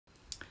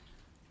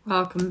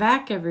Welcome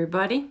back,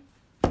 everybody.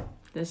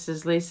 This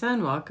is Lisa,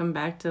 and welcome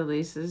back to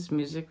Lisa's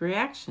Music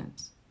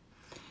Reactions.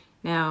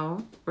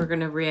 Now, we're going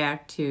to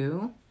react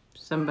to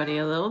somebody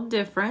a little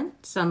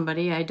different,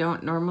 somebody I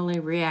don't normally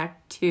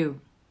react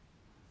to,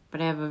 but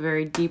I have a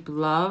very deep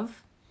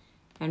love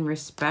and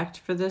respect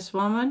for this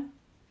woman.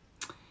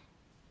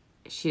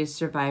 She has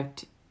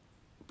survived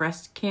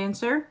breast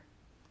cancer,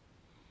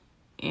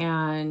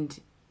 and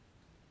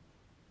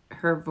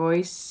her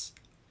voice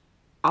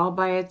all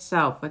by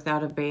itself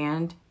without a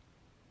band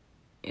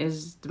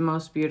is the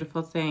most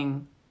beautiful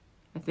thing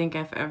I think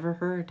I've ever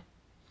heard.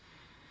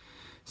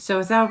 So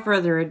without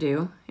further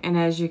ado, and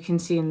as you can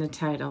see in the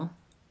title,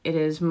 it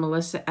is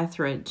Melissa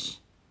Etheridge,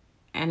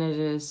 and it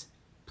is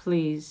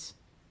Please.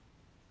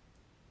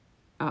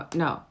 Oh,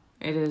 no,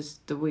 it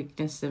is The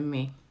Weakness in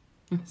Me.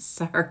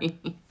 Sorry.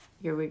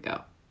 Here we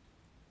go.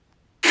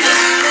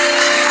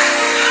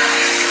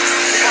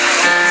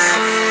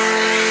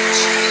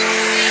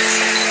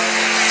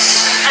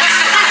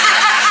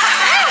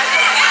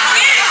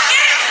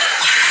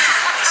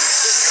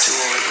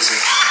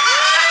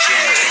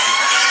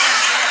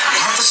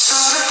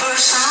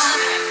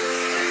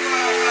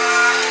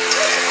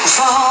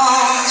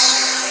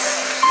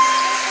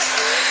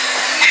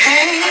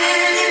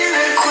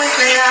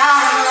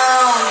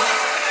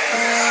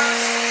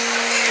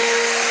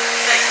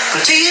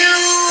 But to you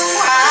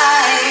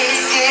I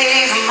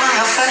gave my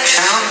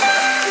affection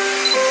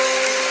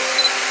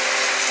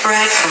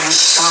right from the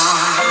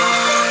start.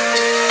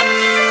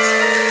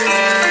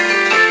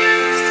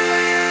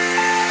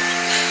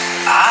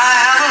 I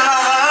have a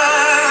lover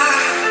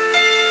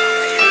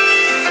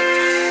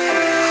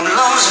who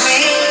loves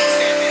me.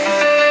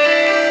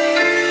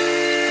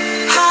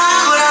 How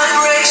could I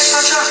break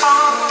such a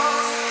heart?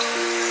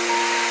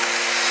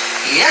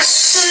 Yes,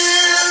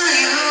 still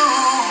you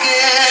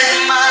get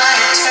my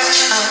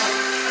attention.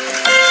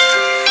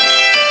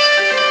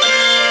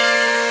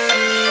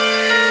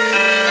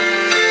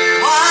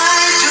 Why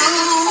do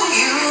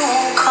you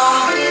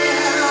come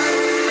here?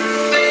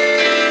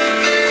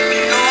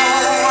 You know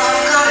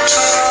I've got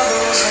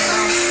troubles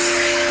enough.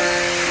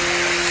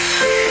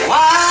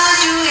 Why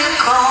do you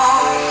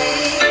call me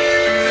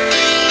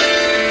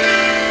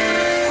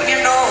when you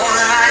know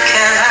that I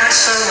can't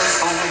answer the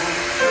phone?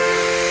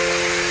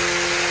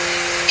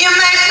 You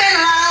make me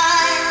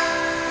lie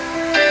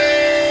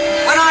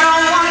when I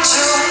don't want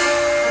to,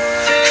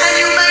 and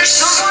you make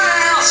someone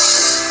else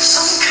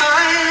some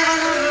kind of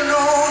an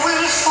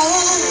unknowing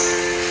fool,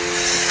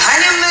 and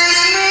you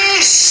make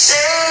me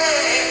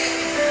stay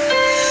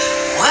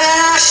when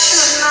I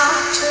should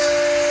not.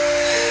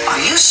 Are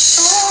you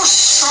so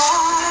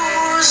strong,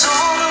 or is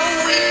all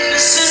the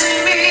weakness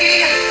in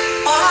me?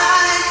 Why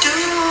do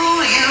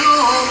you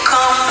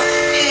come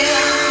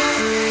here,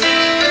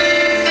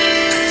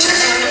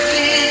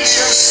 pretending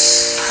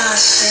just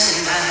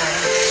passing by?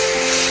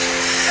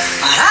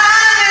 But I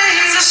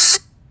need to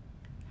see.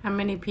 How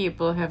many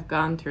people have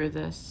gone through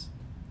this?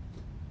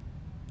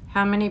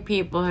 How many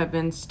people have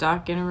been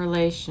stuck in a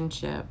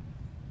relationship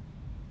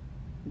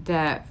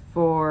that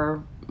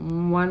for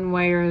one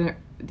way or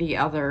the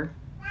other,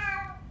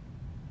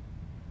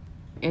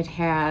 it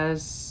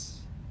has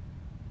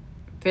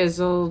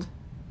fizzled,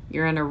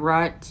 you're in a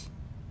rut,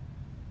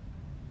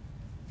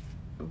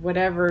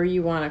 whatever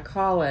you want to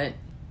call it,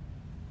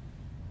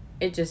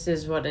 it just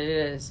is what it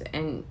is.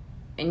 And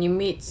you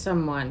meet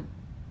someone.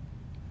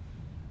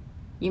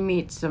 You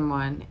meet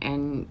someone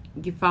and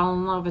you fall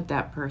in love with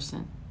that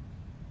person.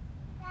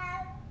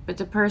 But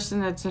the person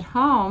that's at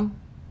home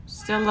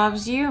still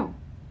loves you.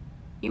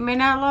 You may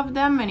not love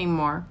them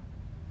anymore,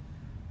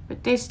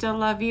 but they still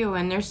love you,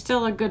 and they're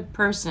still a good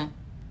person.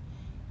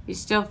 You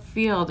still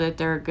feel that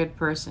they're a good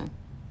person.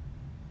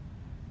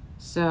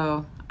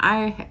 So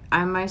I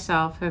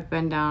myself have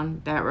been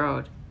down that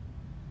road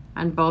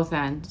on both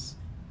ends.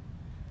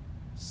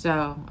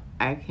 So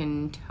I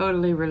can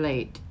totally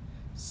relate.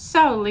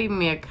 So leave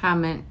me a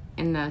comment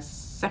in the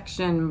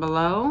section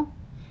below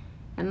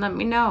and let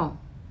me know,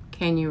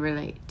 can you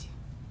relate?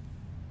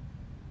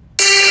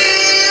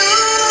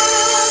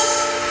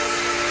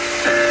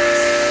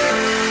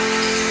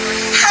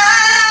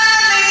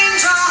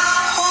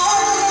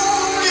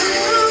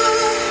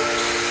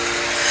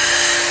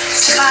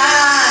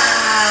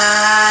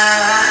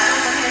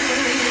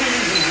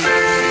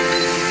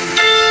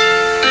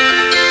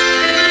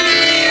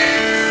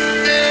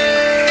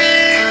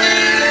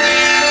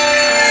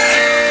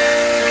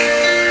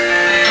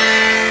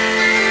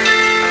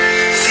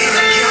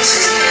 Feeling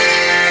guilty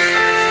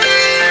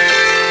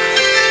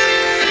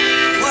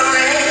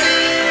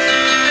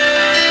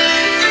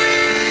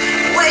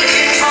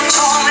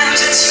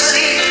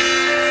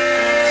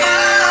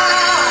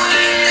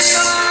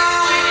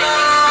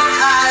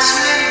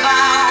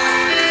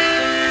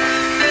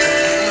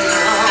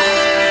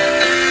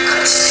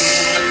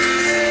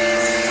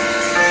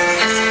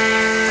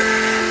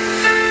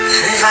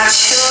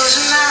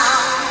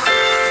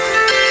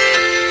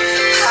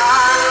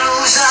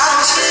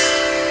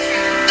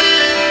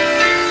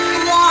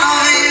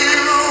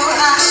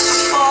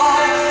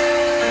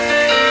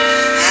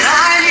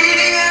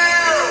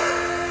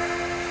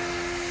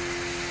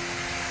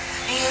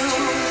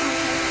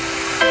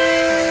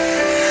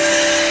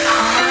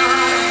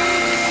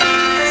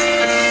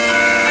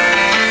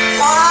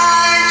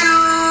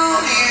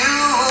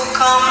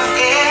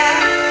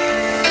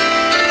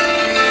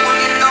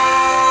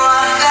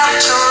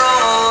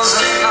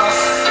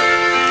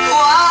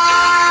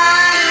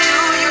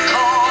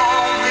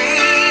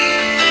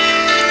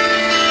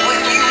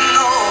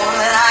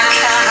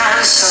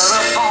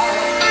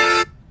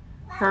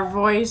Her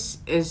voice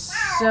is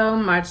so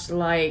much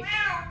like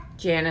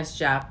Janis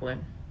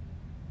Joplin.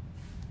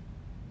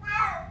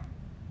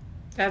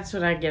 That's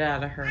what I get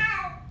out of her.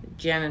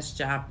 Janis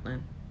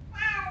Joplin.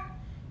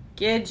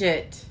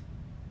 Gidget.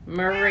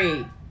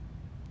 Marie.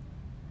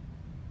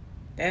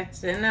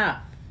 That's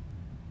enough.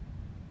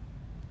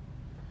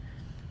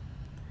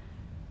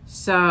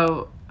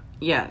 So,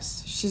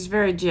 yes, she's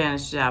very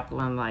Janis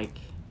Joplin-like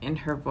in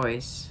her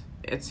voice.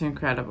 It's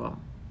incredible.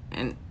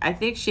 And I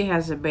think she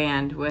has a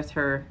band with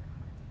her.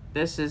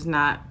 This is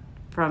not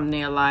from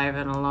the Alive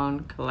and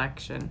Alone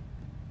collection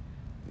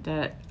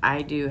that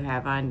I do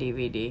have on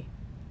DVD.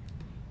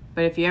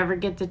 But if you ever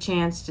get the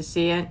chance to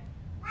see it,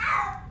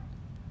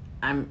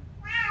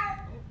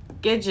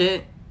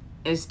 Gidget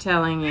is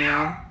telling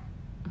you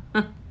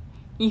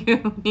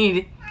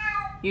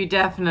you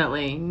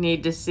definitely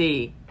need to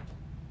see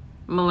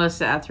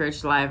Melissa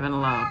Etheridge Live and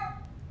Alone.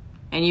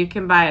 And you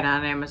can buy it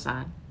on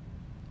Amazon.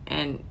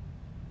 And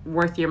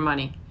worth your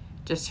money.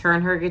 Just her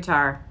and her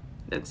guitar.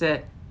 That's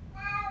it.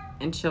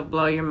 And she'll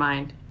blow your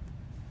mind.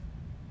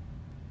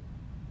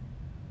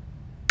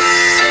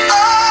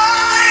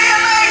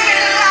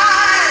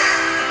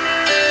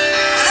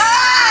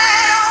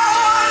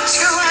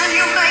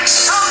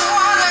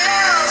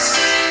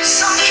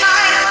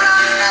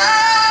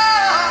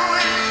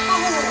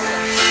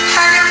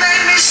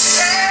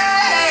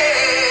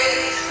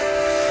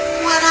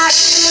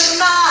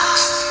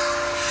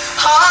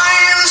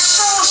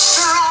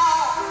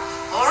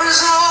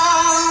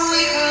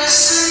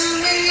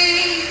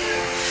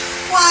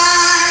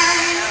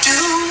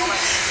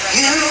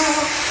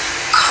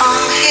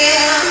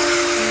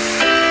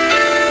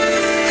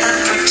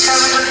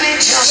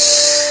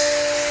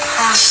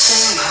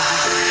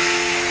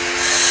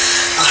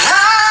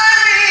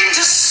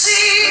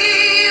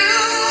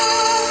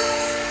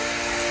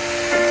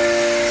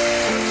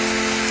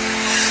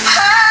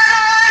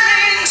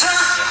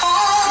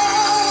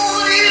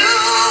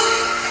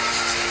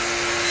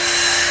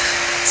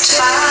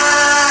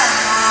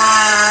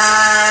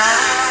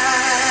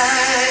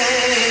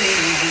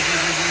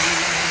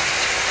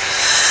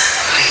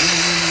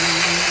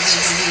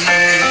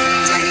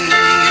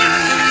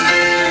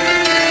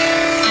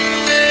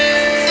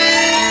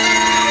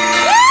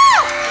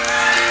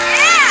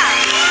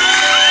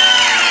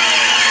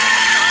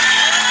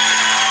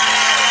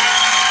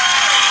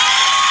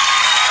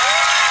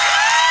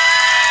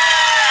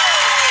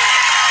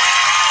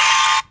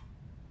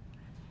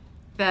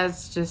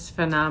 That's just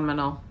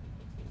phenomenal.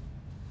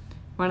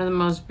 One of the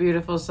most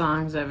beautiful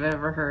songs I've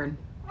ever heard.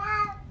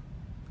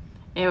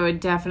 It would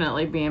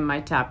definitely be in my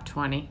top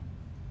 20.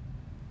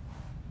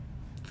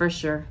 For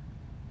sure.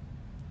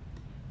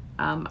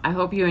 I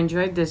hope you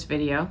enjoyed this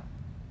video.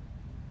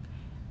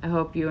 I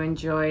hope you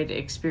enjoyed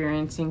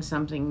experiencing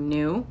something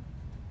new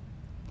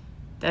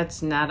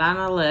that's not on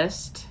a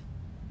list,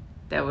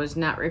 that was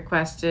not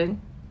requested.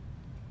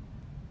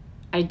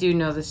 I do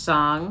know the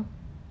song.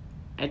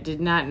 I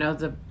did not know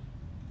the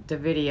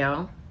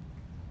video.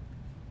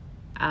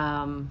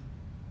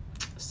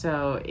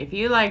 So if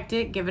you liked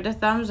it, give it a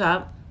thumbs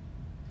up.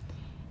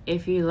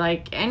 If you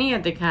like any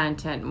of the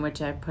content in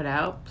which I put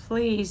out,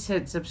 please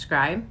hit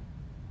subscribe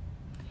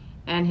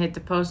and hit the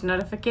post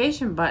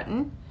notification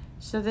button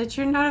so that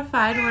you're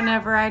notified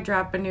whenever I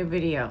drop a new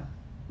video,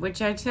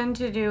 which I tend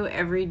to do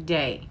every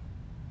day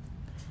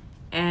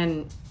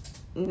and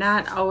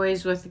not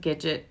always with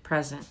Gidget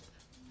present.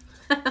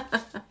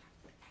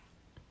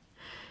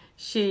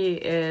 She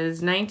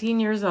is 19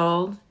 years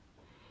old,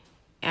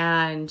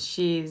 and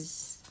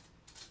she's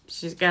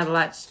got a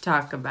lot to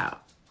talk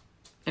about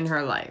in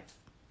her life.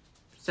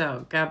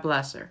 So, God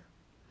bless her.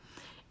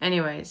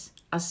 Anyways,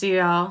 I'll see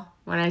y'all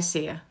when I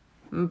see you.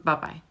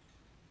 Bye-bye.